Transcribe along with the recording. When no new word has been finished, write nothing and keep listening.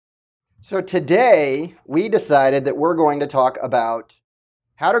So today we decided that we're going to talk about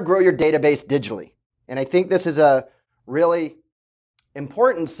how to grow your database digitally. And I think this is a really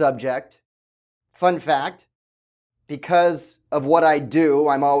important subject. Fun fact, because of what I do,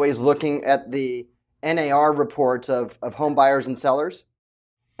 I'm always looking at the NAR reports of home buyers and sellers.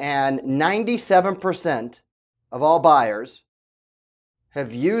 And 97% of all buyers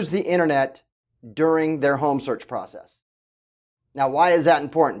have used the internet during their home search process. Now, why is that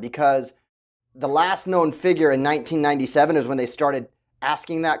important? Because the last known figure in 1997 is when they started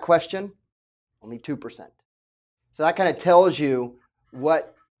asking that question, only 2%. So that kind of tells you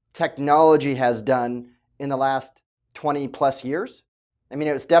what technology has done in the last 20 plus years. I mean,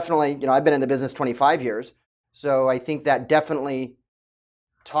 it's definitely, I've been in the business 25 years. So I think that definitely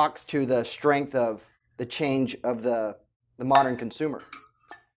talks to the strength of the change of the modern consumer.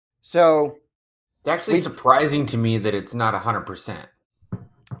 So it's actually surprising to me that it's not 100%.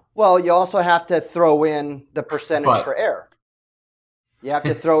 Well, you also have to throw in the percentage for error. You have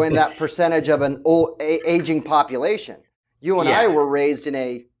to throw in that percentage of an aging population. You and I were raised in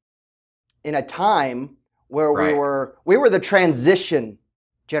a time where we were the transition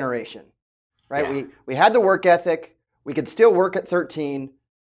generation, right? Yeah. We had the work ethic. We could still work at 13,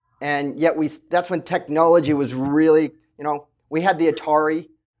 and yet that's when technology was really, we had the Atari,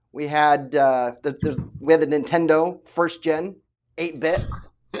 we had the Nintendo first gen, 8-bit.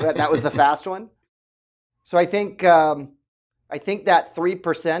 That was the fast one. So I think that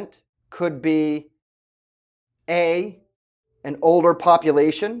 3% could be A, an older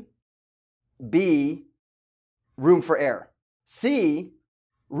population, B, room for error, C,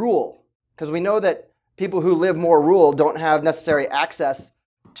 rural, because we know that people who live more rural don't have necessary access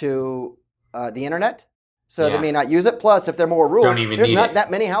to the internet, so they may not use it. Plus, if they're more rural, there's not that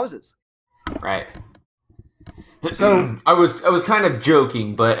many houses. Right. So I was kind of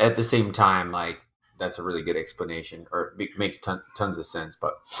joking, but at the same time, like, that's a really good explanation, or it makes tons of sense.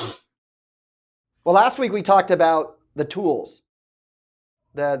 But well, last week we talked about the tools,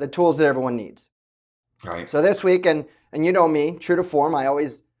 the tools that everyone needs. Right. So this week, and you know me, true to form, I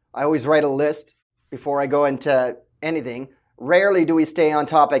always write a list before I go into anything. Rarely do we stay on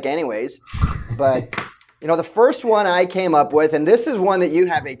topic, anyways. But the first one I came up with, and this is one that you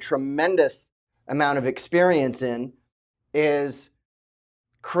have a tremendous amount of experience in, is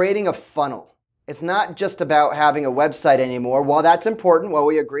creating a funnel. It's not just about having a website anymore. While that's important,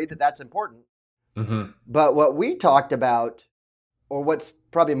 we agree that that's important. Mm-hmm. But what we talked about, or what's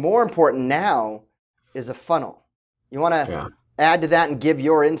probably more important now, is a funnel. You want to add to that and give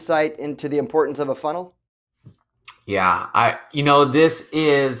your insight into the importance of a funnel? Yeah, this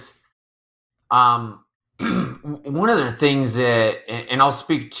is one of the things that, and I'll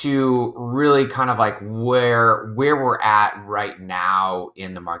speak to really kind of like where we're at right now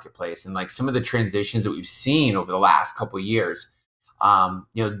in the marketplace, and like some of the transitions that we've seen over the last couple of years.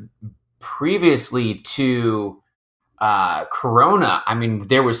 Previously to Corona, I mean,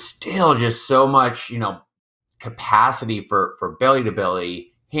 there was still just so much, capacity for belly to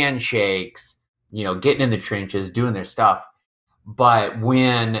belly handshakes, getting in the trenches, doing their stuff. But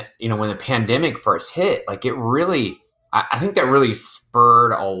when the pandemic first hit, like, it really, I think that really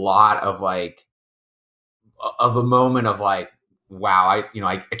spurred a lot of a moment of like, wow,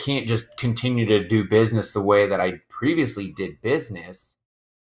 I can't just continue to do business the way that I previously did business.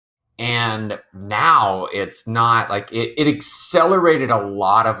 And now it's not like it accelerated a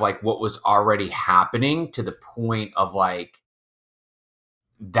lot of like what was already happening, to the point of like,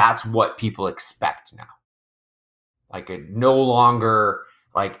 that's what people expect now. Like, it no longer,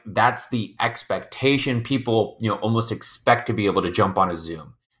 like, that's the expectation. People, almost expect to be able to jump on a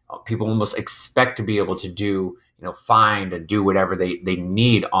Zoom. People almost expect to be able to do, find and do whatever they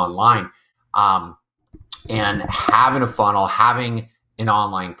need online. And having a funnel, having an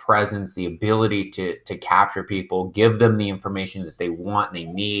online presence, the ability to capture people, give them the information that they want and they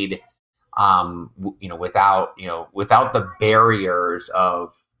need, without the barriers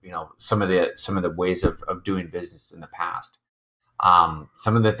of, some of the ways of doing business in the past.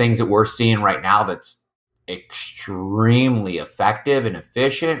 Some of the things that we're seeing right now that's extremely effective and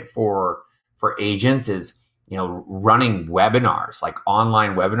efficient for agents is, running webinars. Like,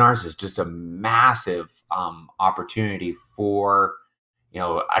 online webinars is just a massive opportunity for,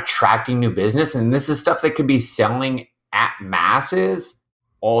 attracting new business. And this is stuff that could be selling at masses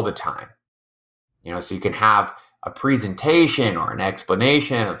all the time. So you can have a presentation or an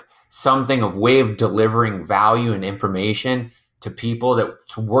explanation of something, of way of delivering value and information to people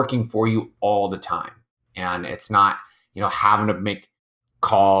that's working for you all the time. And it's not, having to make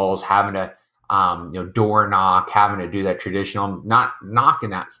calls, having to door knock, having to do that traditional, not knocking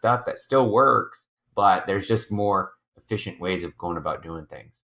that stuff, that still works, but there's just more efficient ways of going about doing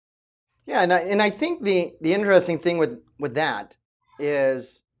things. Yeah, and I think the interesting thing with that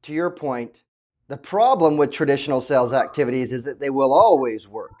is, to your point, the problem with traditional sales activities is that they will always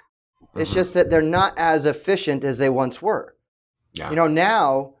work. It's just that they're not as efficient as they once were. Yeah.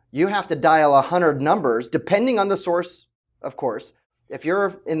 Now you have to dial 100 numbers, depending on the source, of course. If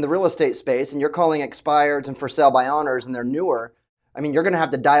you're in the real estate space and you're calling expireds and for sale by owners and they're newer, I mean, you're going to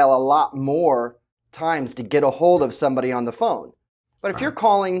have to dial a lot more times to get a hold of somebody on the phone. But if you're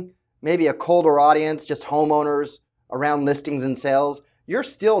calling maybe a colder audience, just homeowners around listings and sales, you're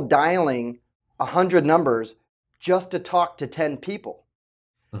still dialing 100 numbers just to talk to 10 people.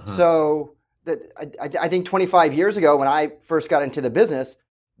 So I think 25 years ago when I first got into the business,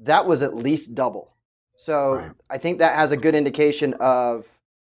 that was at least double. So I think that has a good indication of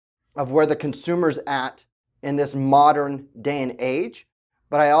where the consumer's at in this modern day and age.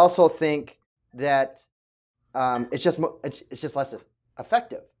 But I also think that it's just less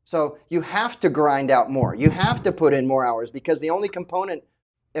effective. So you have to grind out more. You have to put in more hours, because the only component,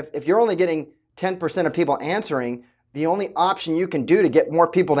 if you're only getting 10% of people answering, the only option you can do to get more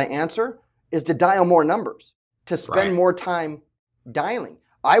people to answer is to dial more numbers, to spend more time dialing.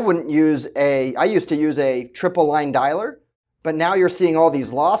 I used to use a triple line dialer, but now you're seeing all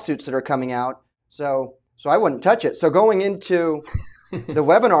these lawsuits that are coming out. So I wouldn't touch it. So going into the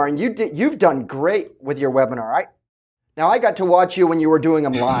webinar, and you've done great with your webinar. Now I got to watch you when you were doing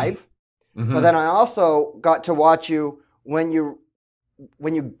them live, but then I also got to watch you when you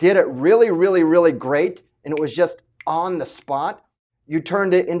did it really, really, really great, and it was just on the spot. You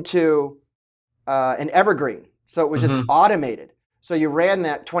turned it into an evergreen, so it was just automated. So you ran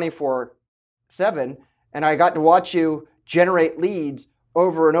that 24/7, and I got to watch you generate leads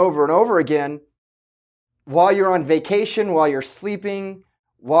over and over and over again while you're on vacation, while you're sleeping,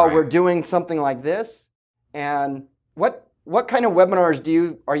 while we're doing something like this. And what kind of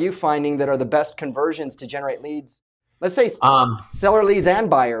webinars are you finding that are the best conversions to generate leads? Let's say seller leads and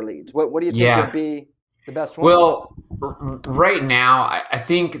buyer leads. What do you think would be the best one? Well, right now, I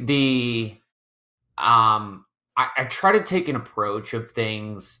think I try to take an approach of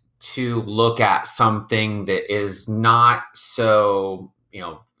things to look at something that is not so,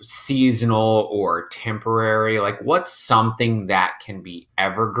 seasonal or temporary. Like, what's something that can be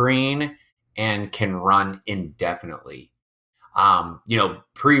evergreen and can run indefinitely?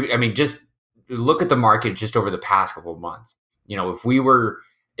 Just look at the market just over the past couple of months.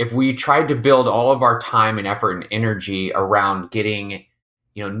 If we tried to build all of our time and effort and energy around getting,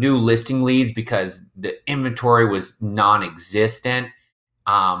 new listing leads because the inventory was non-existent,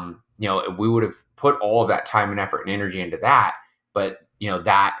 we would have put all of that time and effort and energy into that. But,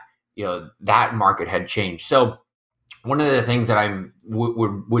 that market had changed. So one of the things that I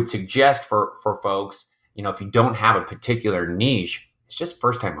would suggest for folks, if you don't have a particular niche, it's just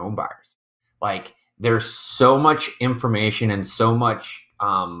first-time home buyers. Like, there's so much information and so much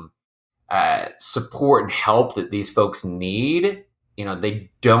support and help that these folks need.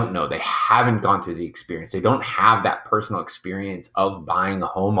 They don't know. They haven't gone through the experience. They don't have that personal experience of buying a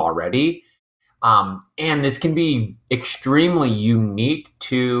home already. And this can be extremely unique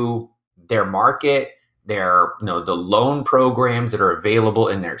to their market, the loan programs that are available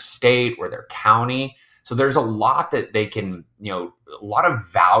in their state or their county. So there's a lot that they can, a lot of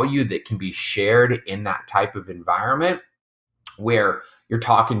value that can be shared in that type of environment where you're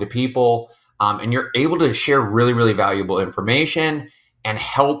talking to people and you're able to share really, really valuable information and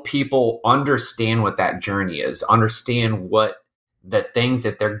help people understand what that journey is, understand what the things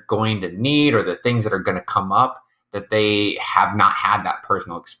that they're going to need or the things that are going to come up that they have not had that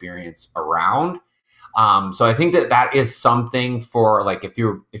personal experience around. So I think that is something for, like, if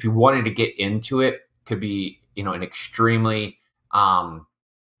you wanted to get into it, could be, an extremely,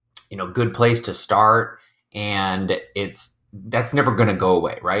 good place to start. And that's never going to go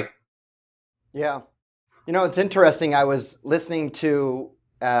away. Right. Yeah. It's interesting. I was listening to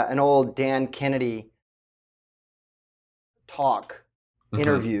an old Dan Kennedy talk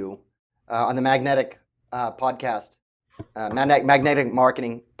interview on the Magnetic podcast, Magnetic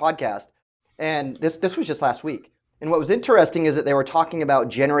Marketing podcast. And this was just last week. And what was interesting is that they were talking about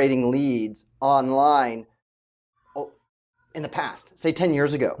generating leads online in the past, say 10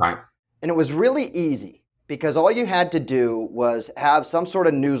 years ago. Right. And it was really easy because all you had to do was have some sort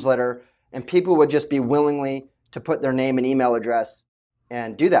of newsletter and people would just be willingly to put their name and email address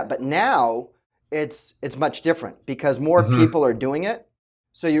and do that. But now it's much different because more people are doing it.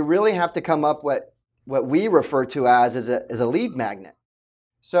 So you really have to come up with what we refer to as a lead magnet.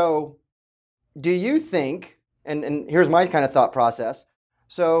 So do you think, and here's my kind of thought process.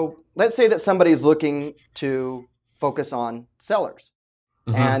 So let's say that somebody's looking to focus on sellers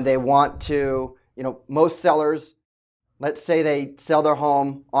and they want to, most sellers, let's say they sell their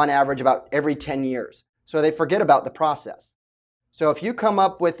home on average about every 10 years. So they forget about the process. So if you come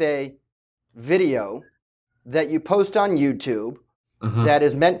up with a video that you post on YouTube that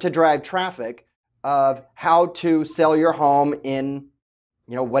is meant to drive traffic of how to sell your home in,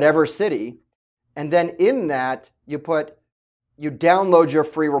 whatever city, and then in that you download your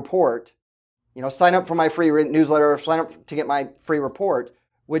free report, sign up for my free newsletter, sign up to get my free report,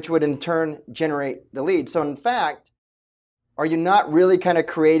 which would in turn generate the lead. So in fact, are you not really kind of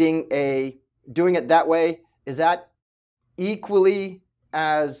doing it that way? Is that equally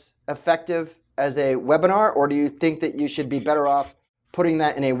as effective as a webinar, or do you think that you should be better off putting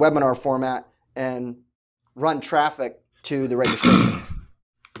that in a webinar format and run traffic to the registrations?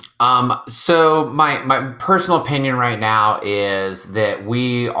 So my personal opinion right now is that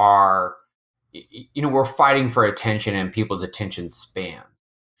we are, we're fighting for attention and people's attention span.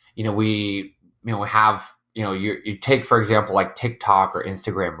 We have, you take, for example, like TikTok or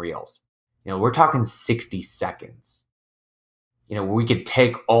Instagram Reels. We're talking 60 seconds. We could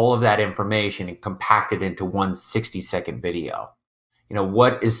take all of that information and compact it into one 60-second video.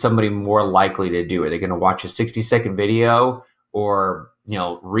 What is somebody more likely to do? Are they going to watch a 60-second video or,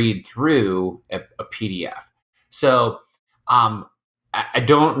 read through a PDF? So I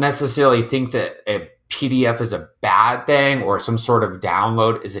don't necessarily think that a PDF is a bad thing or some sort of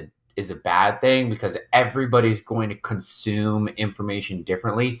download is a bad thing, because everybody's going to consume information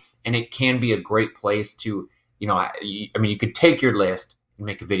differently. And it can be a great place to, you could take your list and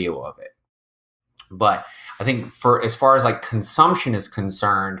make a video of it. But I think as far as like consumption is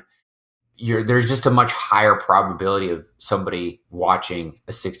concerned, there's just a much higher probability of somebody watching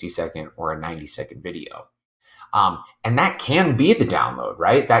a 60-second or a 90-second video. And that can be the download,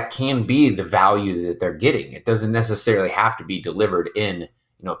 right? That can be the value that they're getting. It doesn't necessarily have to be delivered in,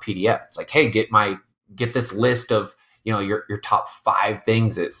 a PDF. It's like, hey, get this list of, your top 5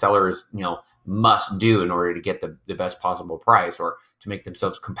 things that sellers, must do in order to get the best possible price or to make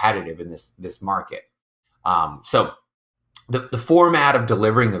themselves competitive in this market. So the format of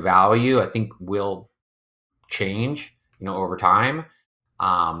delivering the value, I think, will change, over time.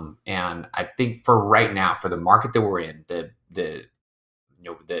 And I think for right now, for the market that we're in, the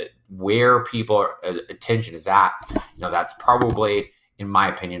where people attention is at, that's probably, in my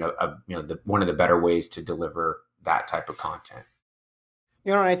opinion, one of the better ways to deliver that type of content.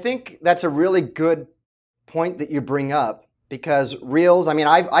 And I think that's a really good point that you bring up, because Reels,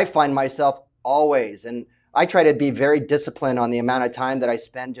 I find myself always, and I try to be very disciplined on the amount of time that I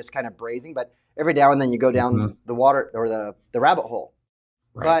spend just kind of brazing, but every now and then you go down the water or the rabbit hole.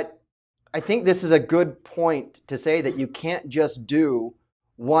 Right. But I think this is a good point to say that you can't just do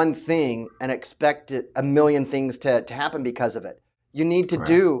one thing and expect a million things to happen because of it. You need to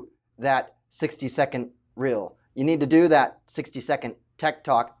do that 60-second reel. You need to do that 60-second tech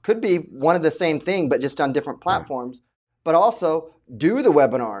talk. Could be one of the same thing, but just on different platforms. But also do the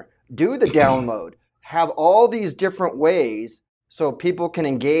webinar, do the download, have all these different ways so people can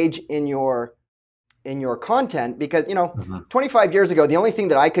engage in your content. Because 25 years ago, the only thing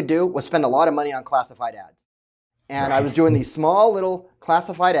that I could do was spend a lot of money on classified ads. And I was doing these small little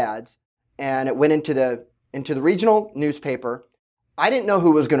classified ads, and it went into the regional newspaper. I didn't know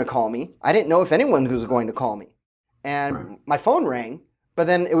who was going to call me. I didn't know if anyone was going to call me. And my phone rang, but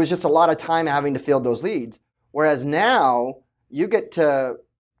then it was just a lot of time having to field those leads. Whereas now you get to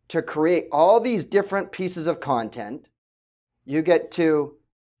create all these different pieces of content. You get to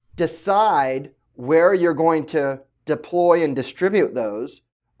decide where you're going to deploy and distribute those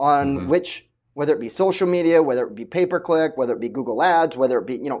on whether it be social media, whether it be pay-per-click, whether it be Google Ads, whether it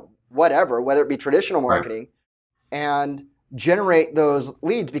be, whatever, whether it be traditional marketing, and generate those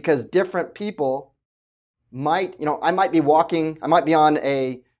leads, because different people might, I might be at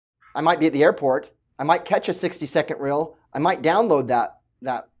the airport, I might catch a 60-second reel, I might download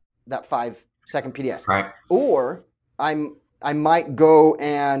that 5-second PDF. Or I might go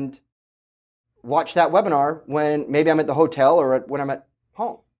and watch that webinar when maybe I'm at the hotel or when I'm at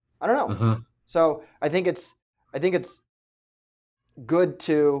home. I don't know. So I think it's good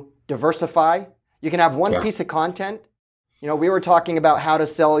to diversify. You can have one piece of content. We were talking about how to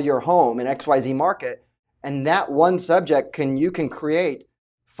sell your home in XYZ market, and that one subject you can create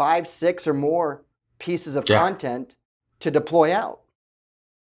 5, 6 or more pieces of content to deploy out.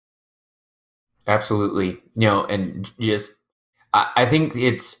 Absolutely. And just, I think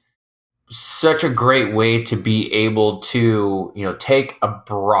it's such a great way to be able to, take a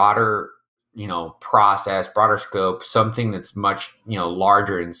broader process, broader scope, something that's much,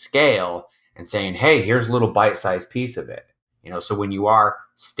 larger in scale, and saying, hey, here's a little bite-sized piece of it. So when you are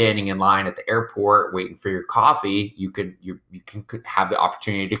standing in line at the airport waiting for your coffee, you can have the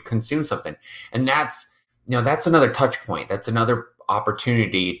opportunity to consume something. And that's another touch point. That's another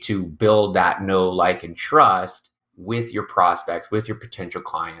opportunity to build that know, like, and trust with your prospects, with your potential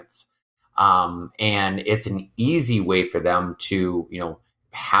clients. And it's an easy way for them to,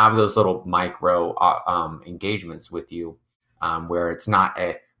 have those little micro engagements with you, where it's not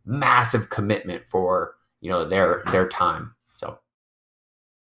a massive commitment for, their time. So.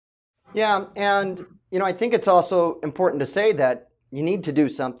 Yeah. And, I think it's also important to say that you need to do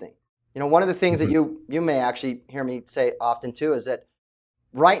something. One of the things that you may actually hear me say often too is that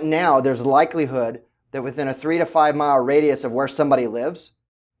right now there's a likelihood that within a 3 to 5 mile radius of where somebody lives,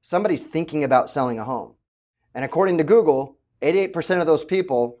 somebody's thinking about selling a home. And according to Google, 88% of those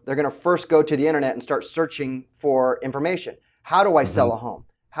people, they're going to first go to the internet and start searching for information. How do I sell a home?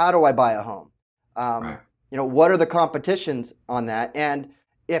 How do I buy a home? Right. What are the competitions on that? And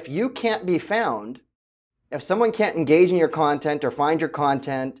if you can't be found, if someone can't engage in your content or find your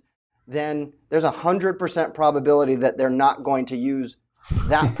content, then there's 100% probability that they're not going to use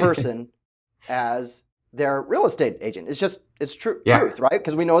that person as their real estate agent. It's truth, right?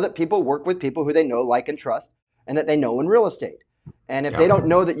 Because we know that people work with people who they know, like, and trust, and that they know in real estate. And if they don't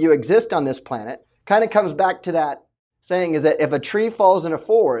know that you exist on this planet, kind of comes back to that saying, is that if a tree falls in a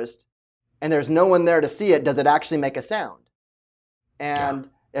forest and there's no one there to see it, does it actually make a sound? And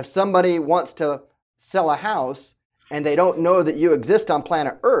if somebody wants to sell a house and they don't know that you exist on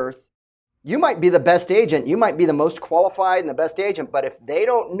planet Earth, you might be the best agent, you might be the most qualified and the best agent, but if they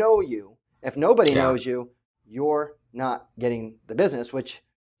don't know you, if nobody knows you, you're not getting the business,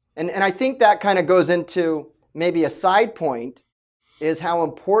 and I think that kind of goes into maybe a side point is how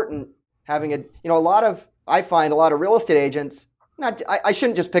important having I find a lot of real estate agents, I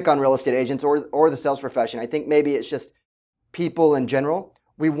shouldn't just pick on real estate agents or the sales profession. I think maybe it's just people in general.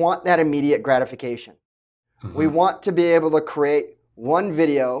 We want that immediate gratification. We want to be able to create one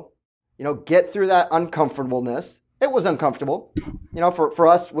video, get through that uncomfortableness. It was uncomfortable. For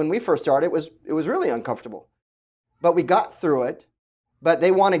us, when we first started, it was really uncomfortable. But we got through it. But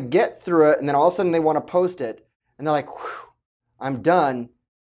they want to get through it, and then all of a sudden they want to post it. And they're like, I'm done.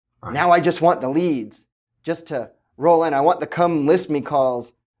 Right. Now I just want the leads just to roll in. I want the come list me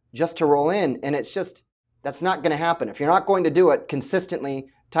calls just to roll in. And that's not going to happen. If you're not going to do it consistently,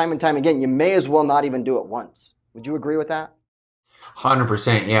 time and time again, you may as well not even do it once. Would you agree with that?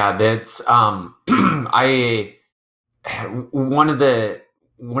 100%. Yeah, that's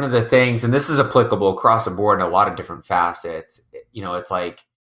one of the things, and this is applicable across the board in a lot of different facets. It's like,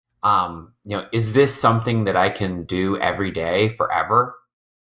 is this something that I can do every day forever?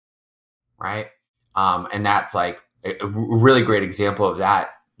 Right. And that's like a really great example of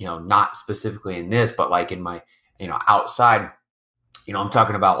that, not specifically in this, but like in my, outside, I'm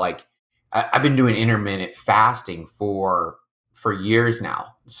talking about, like, I've been doing intermittent fasting for years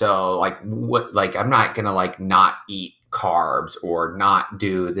now. So like I'm not going to not eat carbs or not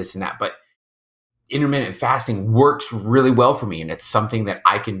do this and that, but intermittent fasting works really well for me. And it's something that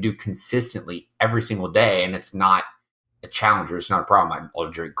I can do consistently every single day. And it's not a challenge, or it's not a problem. I'll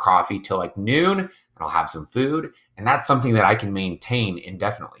drink coffee till like noon and I'll have some food. And that's something that I can maintain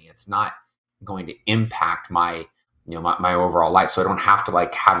indefinitely. It's not going to impact my, my overall life. So I don't have to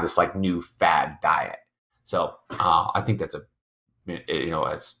have this new fad diet. So I think that's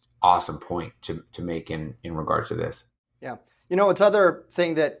it's awesome point to make in regards to this. Yeah. It's other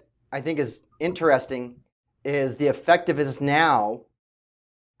thing that I think is interesting is the effectiveness now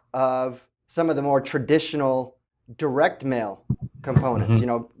of some of the more traditional direct mail components.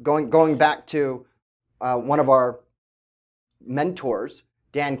 Going back to one of our mentors,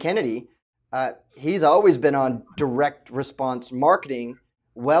 Dan Kennedy, he's always been on direct response marketing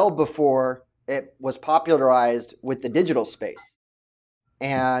well before it was popularized with the digital space.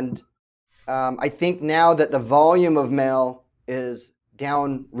 And I think now that the volume of mail is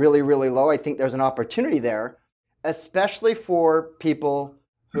down really, really low, I think there's an opportunity there, especially for people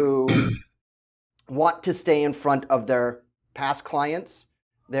who want to stay in front of their past clients,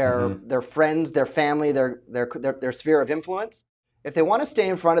 their friends, their family, their sphere of influence. If they want to stay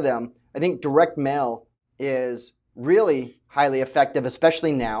in front of them, I think direct mail is really highly effective,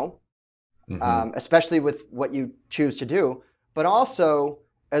 especially now, especially with what you choose to do, but also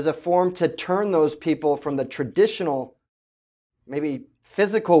as a form to turn those people from the traditional, maybe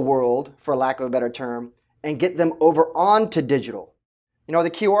physical world, for lack of a better term, and get them over onto digital. The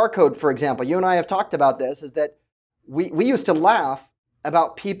QR code, for example, you and I have talked about this, is that we used to laugh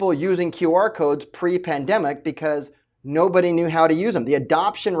about people using QR codes pre-pandemic because nobody knew how to use them. The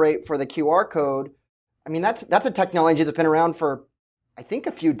adoption rate for the QR code, I mean, that's a technology that's been around for, I think,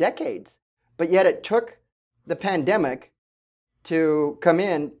 a few decades. But yet it took the pandemic to come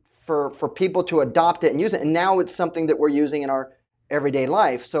in for people to adopt it and use it. And now it's something that we're using in our everyday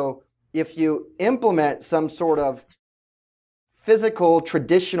life. So if you implement some sort of physical,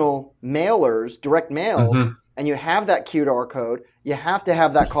 traditional mailers, direct mail, and you have that QR code, you have to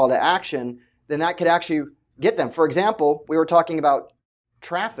have that call to action, then that could actually get them. For example, we were talking about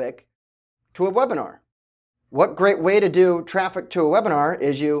traffic to a webinar. What great way to do traffic to a webinar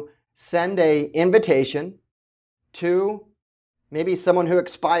is you send a invitation to maybe someone who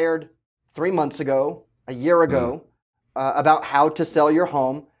expired 3 months ago, a year ago, about how to sell your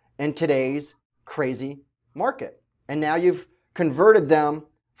home in today's crazy market. And now you've converted them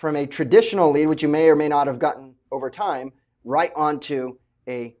from a traditional lead, which you may or may not have gotten over time, right onto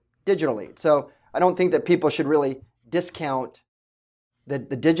a digital lead. So I don't think that people should really discount the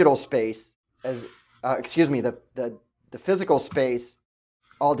digital space as, the physical space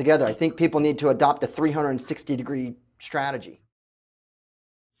altogether. I think people need to adopt a 360-degree strategy.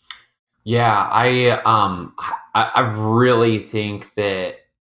 Yeah, I really think that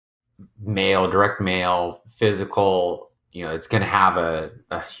direct mail, physical, it's going to have a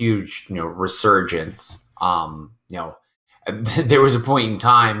huge, resurgence. There was a point in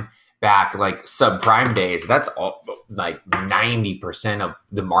time back, like subprime days, that's all, like 90% of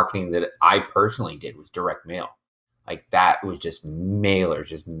the marketing that I personally did was direct mail. Like that was just mailers,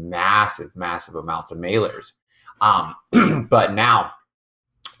 just massive amounts of mailers. But now,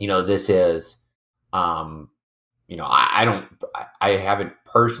 this is, I haven't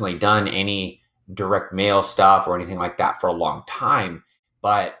personally done any direct mail stuff or anything like that for a long time,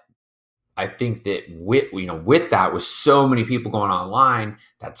 but I think that with that, with so many people going online,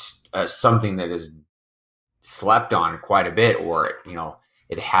 that's something that is slept on quite a bit, or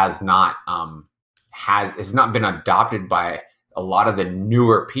it has not been adopted by a lot of the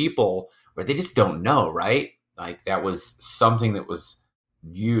newer people, where they just don't know, right? Like that was something that was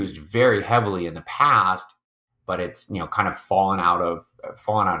used very heavily in the past, but it's kind of fallen out of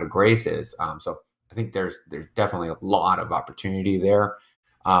graces. So I think there's definitely a lot of opportunity there.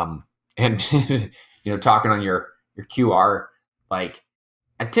 And talking on your QR, like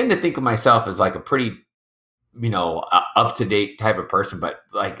I tend to think of myself as like a pretty up to date type of person, but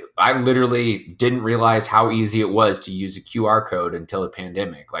like I literally didn't realize how easy it was to use a QR code until the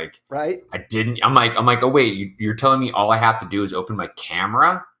pandemic. Like, right? I'm like, oh wait, you're telling me all I have to do is open my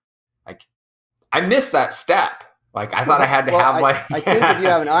camera? Like, I missed that step. Like, I thought I had to have I think if you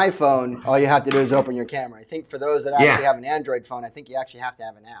have an iPhone, all you have to do is open your camera. I think for those that actually have an Android phone, I think you actually have to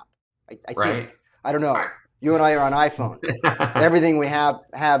have an app. I think. I don't know. Right. You and I are on iPhone. Everything we have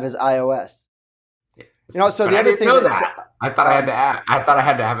is iOS. So the other thing I thought I had to app. I thought I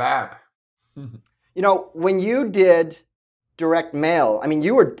had to have an app. When you did direct mail, I mean,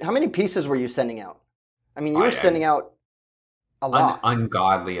 how many pieces were you sending out? I mean, you were sending out a lot. An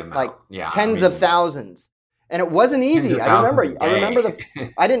ungodly amount. Like tens of thousands. And it wasn't easy. I remember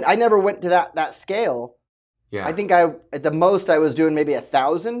I never went to that scale. Yeah. I think at the most I was doing maybe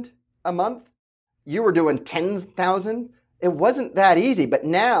 1,000 a month. You were doing 10,000. It wasn't that easy, but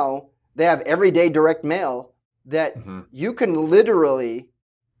now they have everyday direct mail that you can literally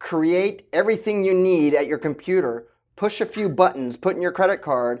create everything you need at your computer, push a few buttons, put in your credit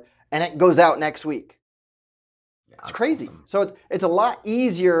card, and it goes out next week. Yeah, it's crazy. Awesome. So it's a lot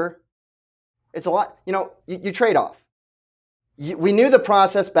easier. It's a lot, you trade off. We knew the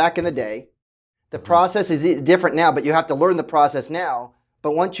process back in the day. The process is different now, but you have to learn the process now.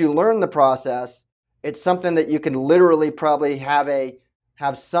 But once you learn the process, it's something that you can literally probably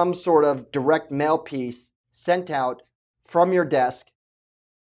have some sort of direct mail piece sent out from your desk,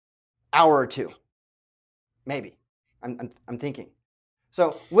 hour or two, maybe. I'm thinking.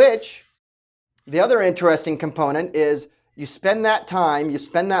 So, the other interesting component is you spend that time, you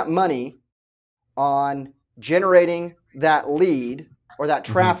spend that money on generating that lead or that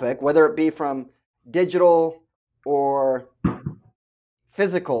traffic, whether it be from digital or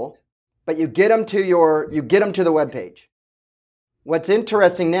physical, but you get them to the webpage. What's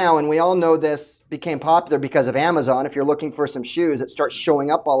interesting now, and we all know this became popular because of Amazon. If you're looking for some shoes, it starts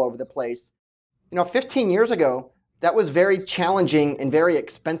showing up all over the place. 15 years ago, that was very challenging and very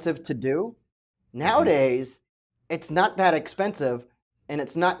expensive to do. Nowadays, it's not that expensive and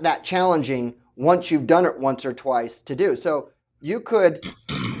it's not that challenging once you've done it once or twice to do. So you could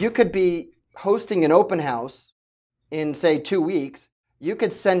be hosting an open house in, say, 2 weeks. You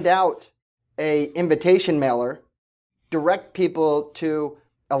could send out a invitation mailer direct people to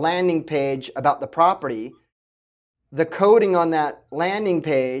a landing page about the property, the coding on that landing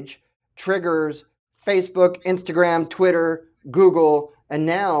page triggers Facebook, Instagram, Twitter, Google, and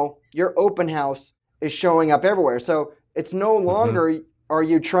now your open house is showing up everywhere. So it's no longer are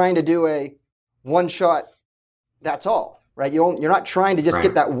you trying to do a one shot, that's all, right? You're not trying to just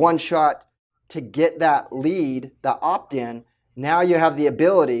get that one shot to get that lead, that opt-in. Now you have the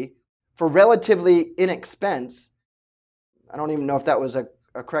ability for relatively inexpense. I don't even know if that was a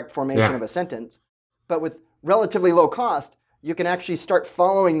correct formation of a sentence, but with relatively low cost, you can actually start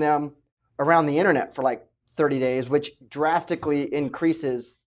following them around the internet for like 30 days, which drastically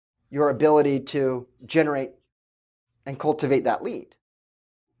increases your ability to generate and cultivate that lead.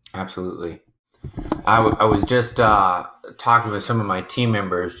 Absolutely. I was just talking with some of my team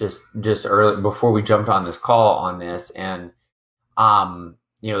members just early before we jumped on this call on this, and a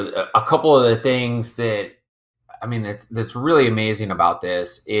couple of the things that that's really amazing about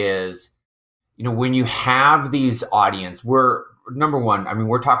this is, when you have these audience, we're number one.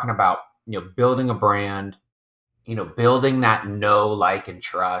 We're talking about building a brand, building that know, like, and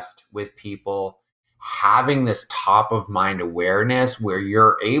trust with people, having this top of mind awareness where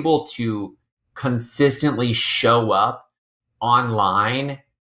you're able to consistently show up online,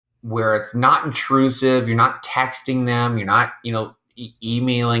 where it's not intrusive. You're not texting them. You're not,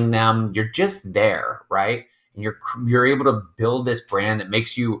 emailing them. You're just there, right? And you're able to build this brand that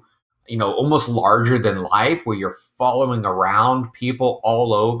makes you, almost larger than life, where you're following around people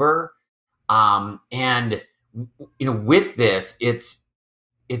all over. And with this,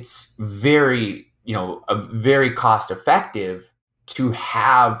 it's very, very cost effective to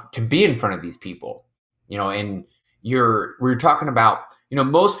be in front of these people, and we're talking about,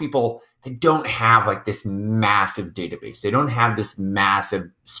 most people, they don't have like this massive database. They don't have this massive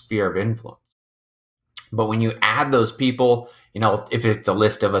sphere of influence. But when you add those people, if it's a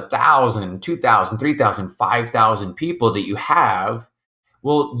list of 1,000, 2,000, 3,000, 5,000 people that you have,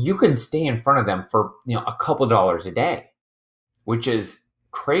 well, you can stay in front of them for, a couple dollars a day, which is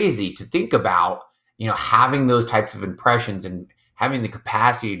crazy to think about, having those types of impressions and having the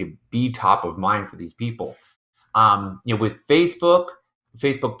capacity to be top of mind for these people. With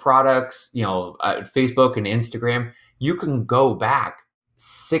Facebook products, Facebook and Instagram, you can go back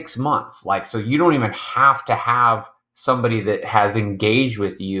 6 months. So you don't even have to have somebody that has engaged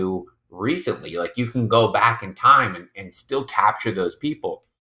with you recently. You can go back in time and still capture those people.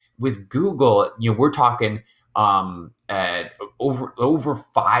 With Google, we're talking over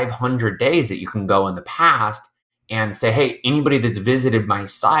 500 days that you can go in the past and say, hey, anybody that's visited my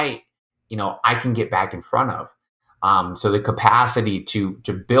site, I can get back in front of. So the capacity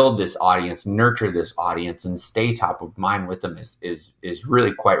to build this audience, nurture this audience, and stay top of mind with them is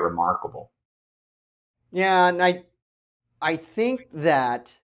really quite remarkable. Yeah, and I think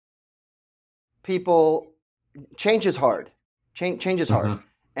that change is hard. Change is hard.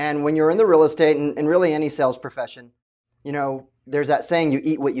 And when you're in the real estate and really any sales profession, there's that saying, you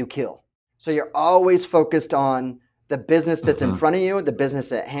eat what you kill. So you're always focused on the business that's in front of you, the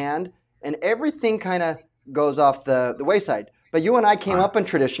business at hand, and everything kind of goes off the wayside. But you and I came up in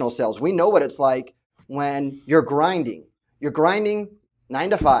traditional sales. We know what it's like when you're grinding. You're grinding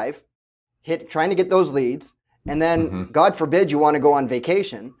 9 to 5, trying to get those leads, and then God forbid you want to go on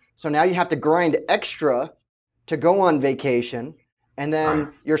vacation. So now you have to grind extra to go on vacation, and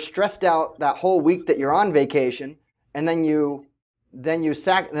then you're stressed out that whole week that you're on vacation, and then you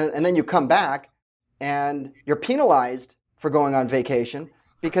come back and you're penalized for going on vacation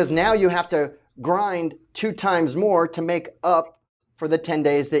because now you have to grind 2 times more to make up for the 10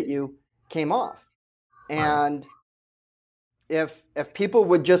 days that you came off. And if people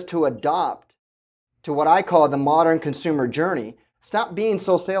would just to adopt to what I call the modern consumer journey, stop being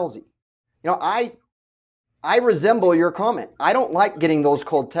so salesy. I resemble your comment. I don't like getting those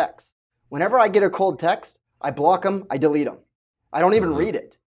cold texts. Whenever I get a cold text, I block them, I delete them. I don't even read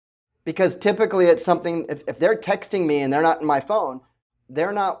it. Because typically it's something, if they're texting me and they're not in my phone, they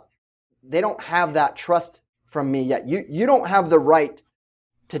don't have that trust from me yet. You don't have the right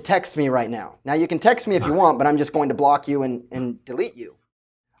to text me right now. Now you can text me if you want, but I'm just going to block you and delete you.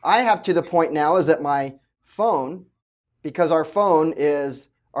 I have to the point now is that my phone, because our phone is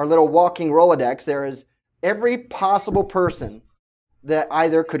our little walking Rolodex, there is every possible person that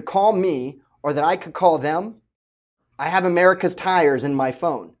either could call me or that I could call them. I have America's Tires in my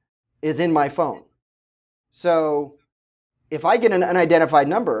phone, is in my phone. So if I get an unidentified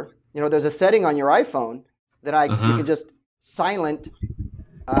number, there's a setting on your iPhone that you can just silent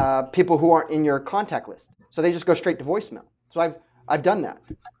people who aren't in your contact list. So they just go straight to voicemail. So I've done that.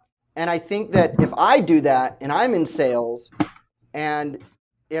 And I think that if I do that and I'm in sales, and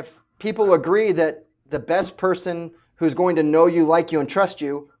if people agree that the best person who's going to know you, like you, and trust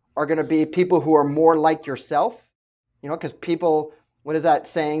you are going to be people who are more like yourself, because people, what is that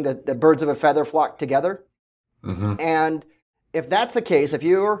saying, that the birds of a feather flock together? Mm-hmm. And if that's the case, if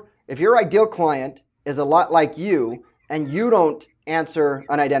your ideal client is a lot like you, and you don't answer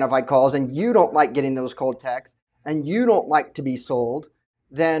unidentified calls, and you don't like getting those cold texts, and you don't like to be sold,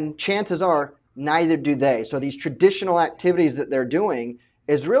 then chances are neither do they. So these traditional activities that they're doing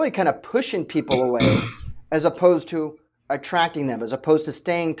is really kind of pushing people away as opposed to attracting them, as opposed to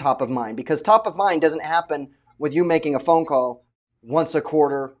staying top of mind. Because top of mind doesn't happen with you making a phone call once a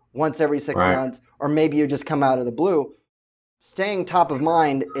quarter, once every 6 months, or maybe you just come out of the blue. Staying top of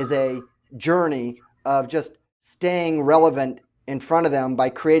mind is a journey of just staying relevant in front of them by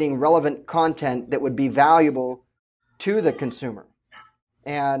creating relevant content that would be valuable to the consumer.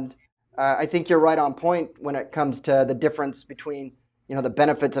 And I think you're right on point when it comes to the difference between, the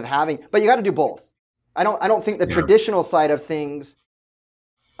benefits of having, but you got to do both. I don't think the traditional side of things,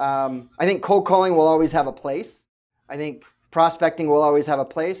 I think cold calling will always have a place. I think prospecting will always have a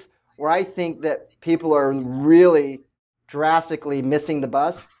place. Where I think that people are really drastically missing the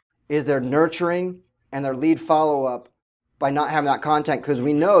bus is their nurturing and their lead follow-up by not having that content, because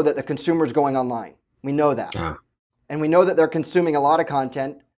we know that the consumer is going online. We know that. Yeah. And we know that they're consuming a lot of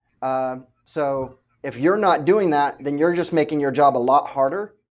content. So if you're not doing that, then you're just making your job a lot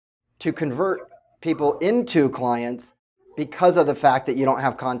harder to convert people into clients because of the fact that you don't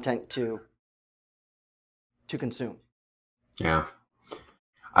have content to consume. Yeah.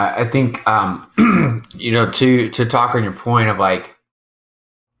 I think, to talk on your point of like,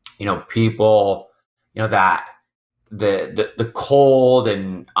 people, that the cold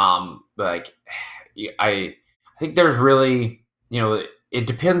and like, I think there's really, it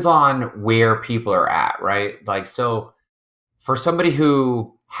depends on where people are at, right? Like, so for somebody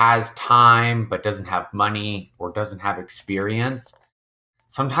who has time but doesn't have money or doesn't have experience,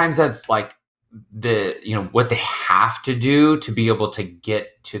 sometimes that's like what they have to do to be able to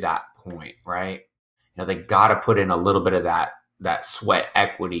get to that point, right? They got to put in a little bit of that sweat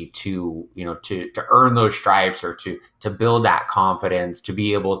equity to earn those stripes, or to build that confidence, to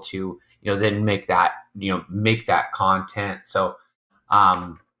be able to then make that content. So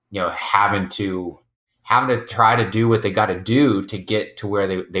having to try to do what they got to do to get to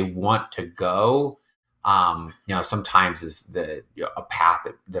where they want to go, sometimes is a path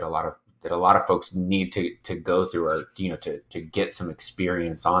that a lot of folks need to go through, or to get some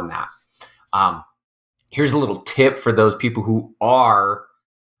experience on that. Here's a little tip for those people who are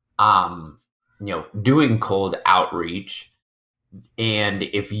doing cold outreach. And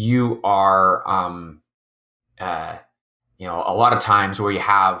if you are a lot of times where you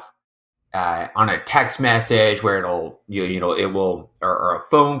have on a text message where it will or a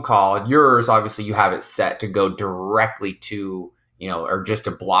phone call, yours, obviously you have it set to go directly to or just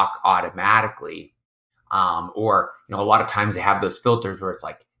to block automatically, or a lot of times they have those filters where it's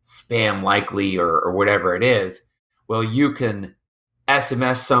like spam likely or whatever it is. Well, you can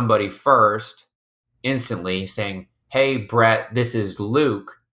SMS somebody first instantly saying, "Hey Brett, this is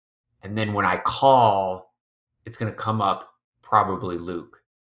Luke," and then when I call, it's going to come up probably Luke.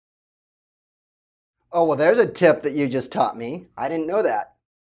 Oh, well, there's a tip that you just taught me. I didn't know that.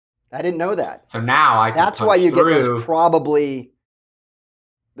 So now I can That's why you through. Get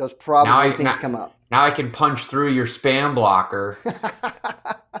those probably things come up. Now I can punch through your spam blocker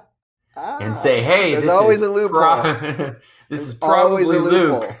and say, "Hey, there's always a loophole. This is probably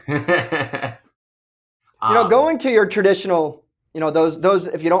Luke." Going to your traditional, those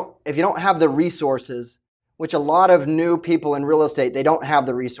if you don't have the resources, which a lot of new people in real estate, they don't have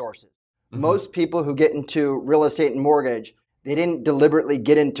the resources. Mm-hmm. Most people who get into real estate and mortgage, they didn't deliberately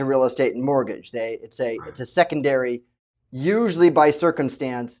get into real estate and mortgage. It's a secondary, usually by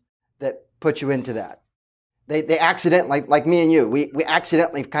circumstance, that puts you into that. They accidentally, like me and you, we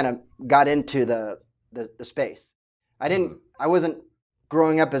accidentally kind of got into the space. I wasn't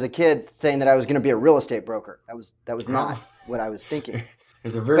growing up as a kid saying that I was going to be a real estate broker. That was not what I was thinking.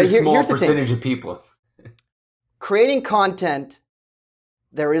 There's a very small percentage of people. Creating content,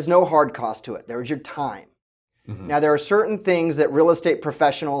 there is no hard cost to it. There is your time. Mm-hmm. Now, there are certain things that real estate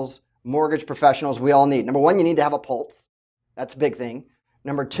professionals, mortgage professionals, we all need. Number one, you need to have a pulse. That's a big thing.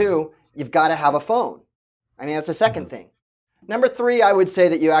 Number two, you've got to have a phone. I mean, that's the second thing. Number three, I would say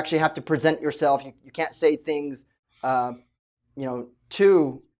that you actually have to present yourself. You can't say things,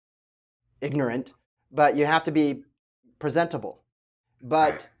 too ignorant, but you have to be presentable.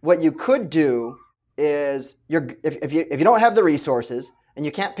 But what you could do is, if you don't have the resources, and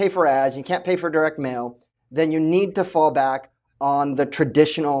you can't pay for ads, and you can't pay for direct mail, then you need to fall back on the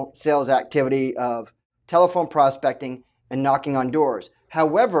traditional sales activity of telephone prospecting and knocking on doors.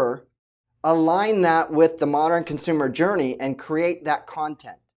 However, align that with the modern consumer journey and create that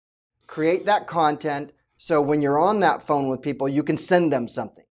content. Create that content so when you're on that phone with people, you can send them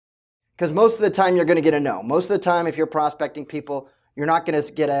something. Because most of the time you're going to get a no. Most of the time, if you're prospecting people, you're not going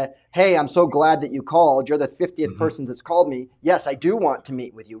to get a, hey, I'm so glad that you called. You're the 50th person that's called me. Yes, I do want to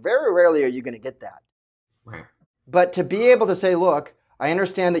meet with you. Very rarely are you going to get that. Right. But to be able to say, look, I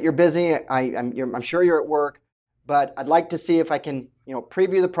understand that you're busy. I'm sure you're at work, but I'd like to see if I can,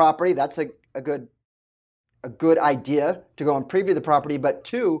 preview the property. That's a good idea to go and preview the property. But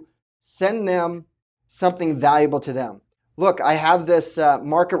 2, send them something valuable to them. Look, I have this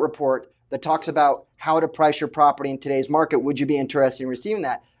market report that talks about how to price your property in today's market. Would you be interested in receiving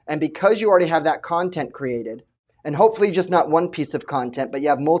that? And because you already have that content created, and hopefully just not one piece of content, but you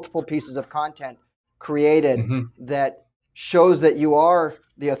have multiple pieces of content created that shows that you are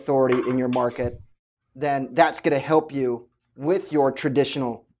the authority in your market, then that's going to help you with your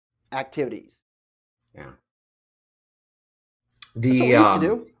traditional activities. Yeah. That's what we used to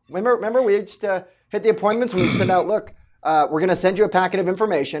do. Remember we used to hit the appointments and we'd send out, look, we're going to send you a packet of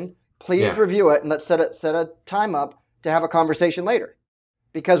information. Please review it, and let's set a time up to have a conversation later.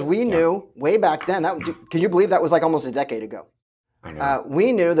 Because we knew way back then, can you believe that was like almost a decade ago? I know.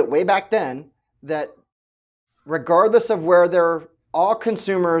 We knew that way back then that regardless of where all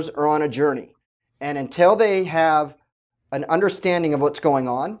consumers are on a journey. And until they have an understanding of what's going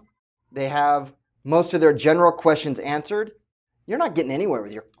on, they have most of their general questions answered, you're not getting anywhere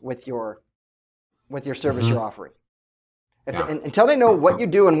with your service you're offering. Until they know what you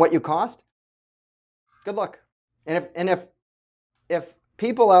do and what you cost, good luck. And if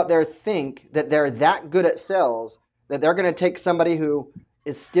people out there think that they're that good at sales, that they're going to take somebody who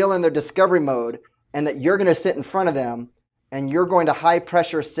is still in their discovery mode and that you're going to sit in front of them and you're going to high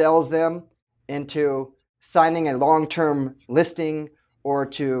pressure sales them into signing a long-term listing or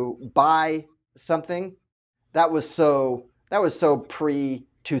to buy something, that was so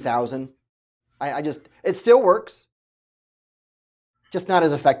pre-2000. It still works, just not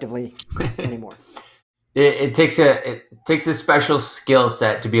as effectively anymore. It takes a special skill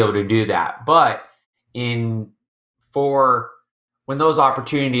set to be able to do that. But when those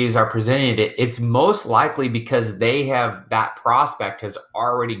opportunities are presented, it's most likely because that prospect has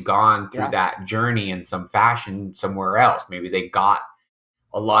already gone through that journey in some fashion somewhere else. Maybe they got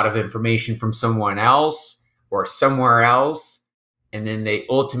a lot of information from someone else or somewhere else, and then they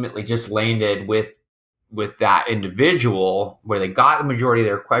ultimately just landed with that individual where they got the majority of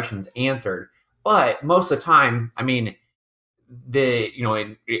their questions answered. But most of the time, I mean,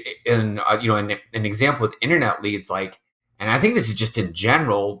 an example with internet leads, and I think this is just in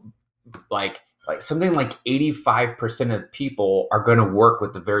general, like something like 85% of people are going to work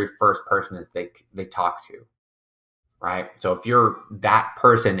with the very first person that they talk to, right? So if you're that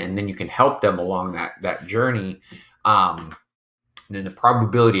person and then you can help them along that journey, then the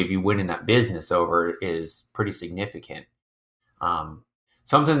probability of you winning that business over is pretty significant.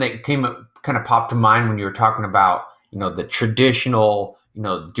 Something that kind of popped to mind when you were talking about, the traditional,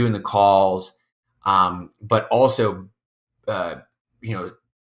 doing the calls, but also,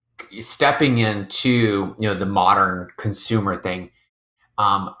 stepping into, the modern consumer thing.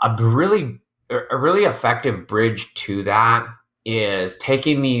 A really effective bridge to that is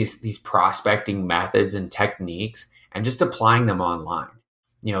taking these prospecting methods and techniques and just applying them online.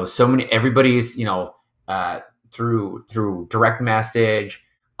 Everybody's, through direct message,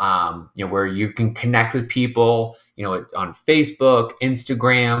 where you can connect with people, on Facebook,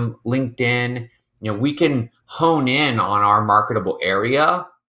 Instagram, LinkedIn. We can hone in on our marketable area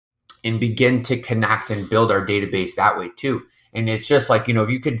and begin to connect and build our database that way too. And it's just like,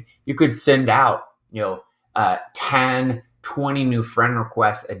 you could send out, 10, 20 new friend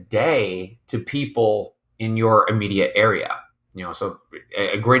requests a day to people in your immediate area. So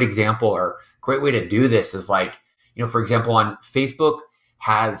a great example or great way to do this is for example, on Facebook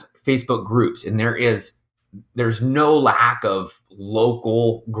has Facebook groups, and there's no lack of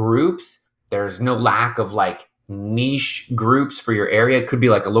local groups. There's no lack of niche groups for your area. It could be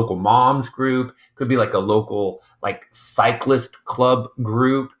like a local moms group, could be like a local cyclist club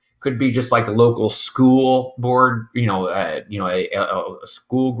group, could be just like a local school board, a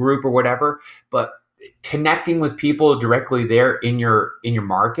school group or whatever. But connecting with people directly there in your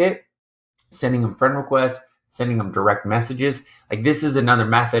market, sending them friend requests, sending them direct messages. This is another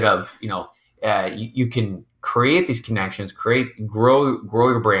method of, you can create these connections, grow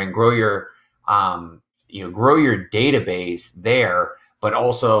your brand, grow your database there but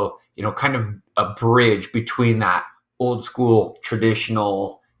also, kind of a bridge between that old school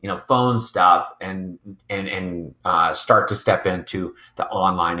traditional, phone stuff and start to step into the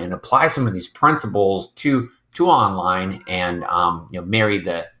online and apply some of these principles to online and, marry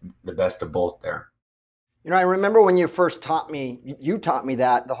the best of both there. I remember when you first taught me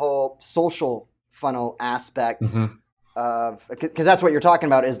that the whole social funnel aspect of, because that's what you're talking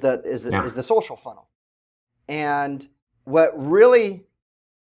about is the social funnel. And what really,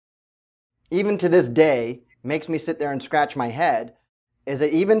 even to this day, makes me sit there and scratch my head is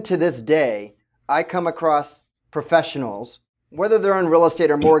that even to this day, I come across professionals, whether they're in real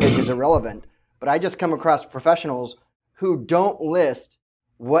estate or mortgage is irrelevant, but I just come across professionals who don't list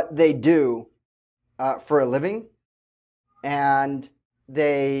what they do for a living, and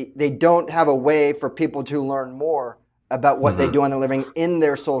they don't have a way for people to learn more about what they do on their living in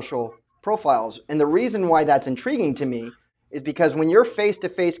their social profiles. And the reason why that's intriguing to me is because when you're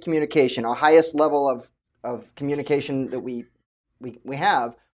face-to-face communication, our highest level of communication that we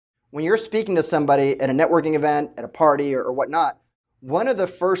have, when you're speaking to somebody at a networking event, at a party or whatnot, one of the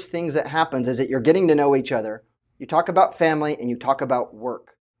first things that happens is that you're getting to know each other. You talk about family and you talk about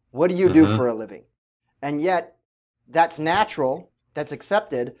work. What do you do for a living? And yet that's natural, that's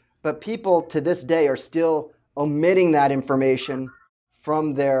accepted, but people to this day are still omitting that information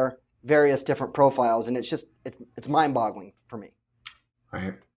from their various different profiles. And it's mind-boggling for me.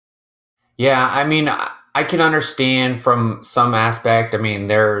 Right. Yeah. I mean, I can understand from some aspect. I mean,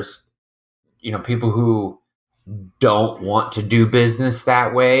 there's, people who don't want to do business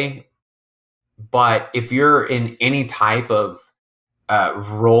that way. But if you're in any type of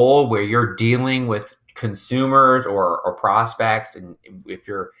role where you're dealing with consumers or prospects, and if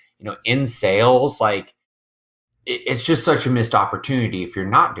you're, in sales, like it's just such a missed opportunity if you're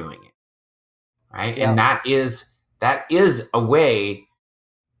not doing it. Right. Yeah. And that is a way,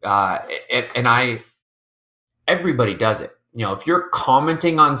 everybody does it. If you're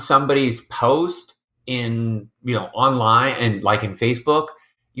commenting on somebody's post in, online and like in Facebook,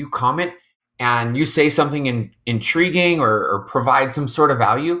 you comment and you say something intriguing or provide some sort of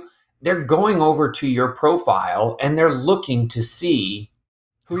value, they're going over to your profile and they're looking to see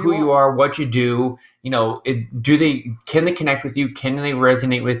who you are, what you do, can they connect with you? Can they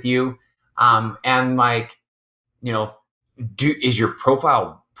resonate with you? And like, is your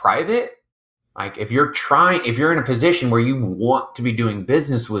profile private? Like if you're in a position where you want to be doing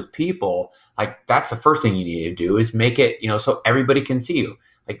business with people, like that's the first thing you need to do is make it, so everybody can see you.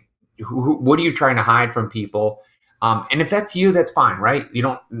 Like, what are you trying to hide from people? And if that's you, that's fine, right? You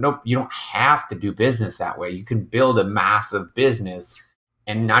don't have to do business that way. You can build a massive business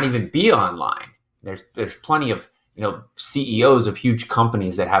and not even be online. There's plenty of, CEOs of huge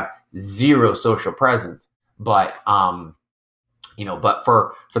companies that have zero social presence, but, but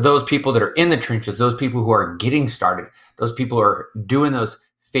for those people that are in the trenches, those people who are getting started, those people who are doing those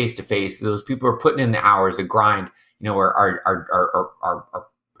face-to-face, those people who are putting in the hours of grind,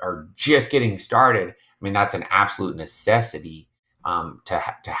 are just getting started. I mean, that's an absolute necessity to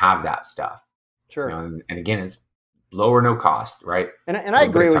have that stuff. Sure. And again, it's low or no cost, right? And I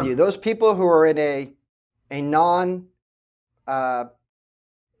agree with you. Those people who are in a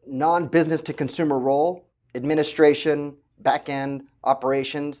non-business to consumer role, administration, back-end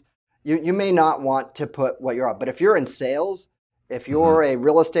operations, you may not want to put what you're on. But if you're in sales, if you're a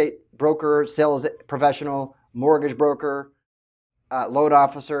real estate broker, sales professional, mortgage broker, loan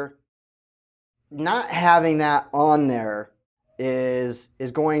officer, not having that on there is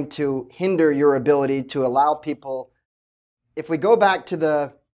going to hinder your ability to allow people. If we go back to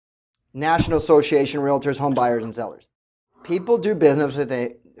the National Association of Realtors, Home Buyers and Sellers, people do business with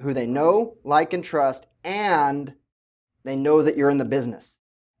who they know, like, and trust, and they know that you're in the business.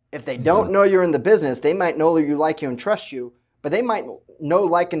 If they don't know you're in the business, they might know you, like you, and trust you, but they might know,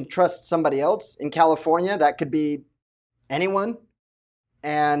 like, and trust somebody else in California. That could be anyone.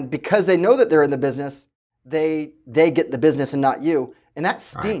 And because they know that they're in the business, they get the business and not you. And that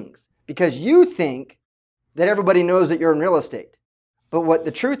stings because you think that everybody knows that you're in real estate. But what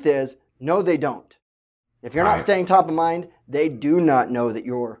the truth is, no, they don't. If you're not staying top of mind, they do not know that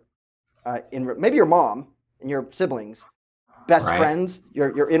you're maybe your mom and your siblings, best friends,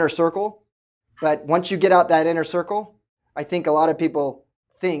 your inner circle. But once you get out that inner circle, I think a lot of people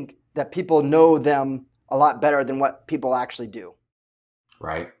think that people know them a lot better than what people actually do.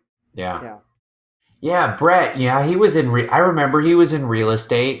 Right. Yeah. Yeah. Brett. Yeah. He was I remember he was in real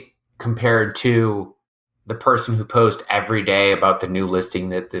estate compared to the person who posts every day about the new listing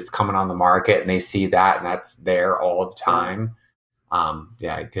that's coming on the market, and they see that and that's there all the time.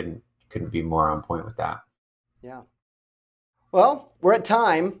 I couldn't be more on point with that. Yeah. Well, we're at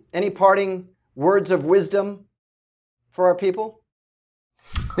time. Any parting words of wisdom for our people?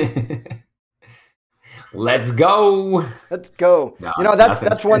 Let's go. Let's go. No,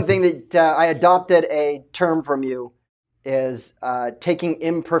 that's one thing that I adopted a term from you is taking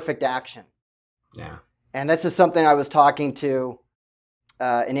imperfect action. Yeah. And this is something I was talking to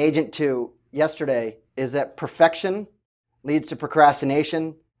an agent to yesterday, is that perfection leads to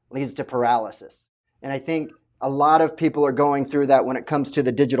procrastination, leads to paralysis. And I think a lot of people are going through that when it comes to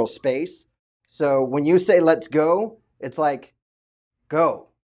the digital space. So when you say let's go, it's like, go.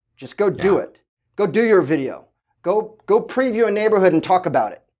 Just go do it. Go do your video. Go preview a neighborhood and talk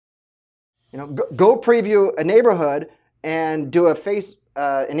about it. Go preview a neighborhood and do an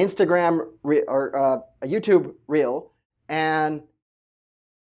Instagram or a YouTube reel and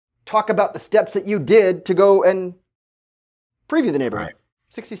talk about the steps that you did to go and preview the neighborhood. Right.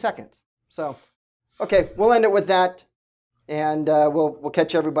 60 seconds. So, okay, we'll end it with that, and we'll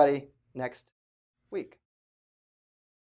catch everybody next week.